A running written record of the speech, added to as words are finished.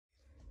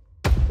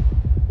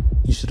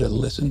You should have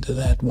listened to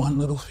that one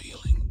little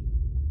feeling.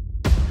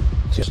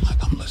 Just like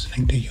I'm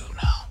listening to you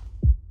now.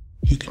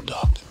 You can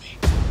talk to me.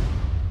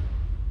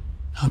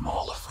 I'm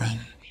all a friend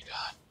you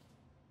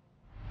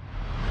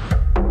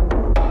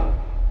got.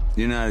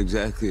 You're not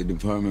exactly a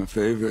department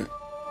favorite.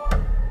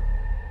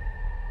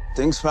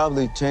 Things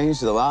probably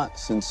changed a lot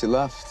since you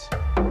left.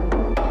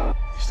 You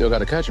still got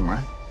to catch him,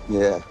 right?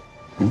 Yeah.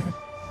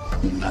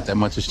 Not that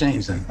much has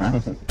changed then,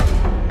 right?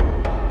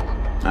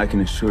 I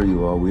can assure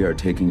you all we are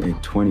taking a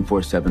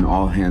 24/7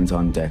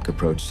 all-hands-on-deck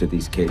approach to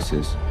these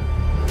cases.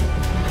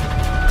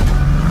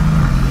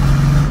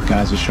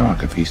 Guy's a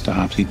shark. If he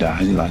stops, he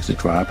dies. He likes to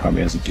drive.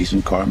 Probably has a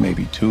decent car,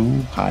 maybe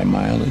two. High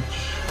mileage.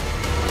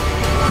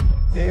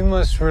 You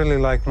must really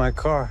like my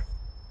car.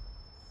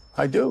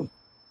 I do.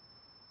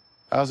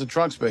 How's the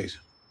trunk space?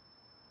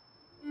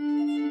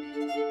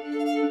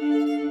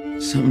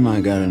 Something I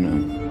gotta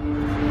know.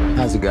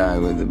 How's a guy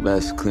with the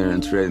best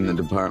clearance rate in the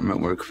department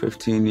work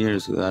 15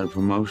 years without a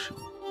promotion?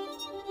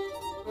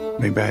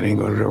 Maybe I didn't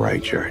go to the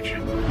right church.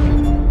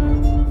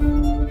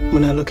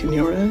 When I look in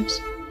your eyes,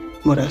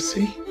 what I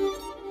see,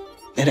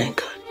 it ain't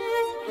good.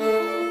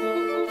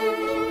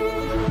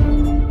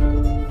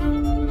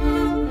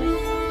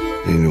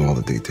 He knew all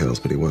the details,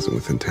 but he wasn't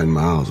within 10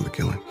 miles of the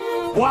killing.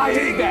 Why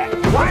is that?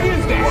 Why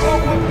is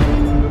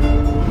that?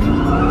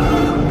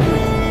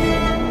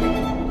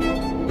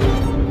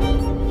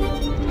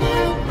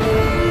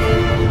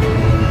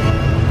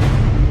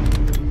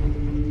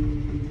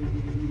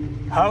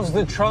 How's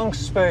the trunk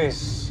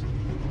space?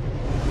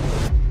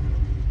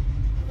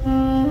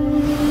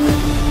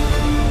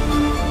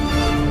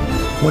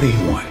 What do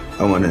you want?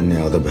 I want to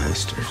nail the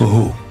bastard. For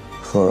who?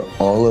 For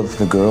all of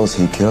the girls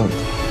he killed.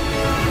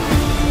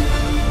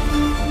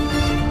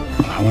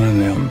 I want to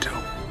nail him too.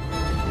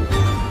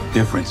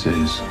 Difference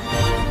is,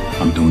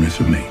 I'm doing it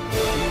for me.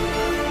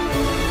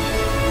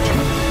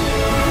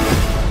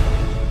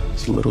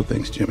 It's the little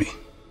things, Jimmy.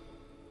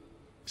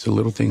 It's the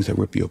little things that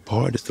rip you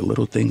apart. It's the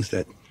little things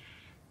that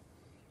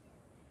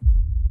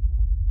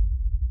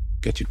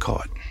get you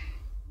caught.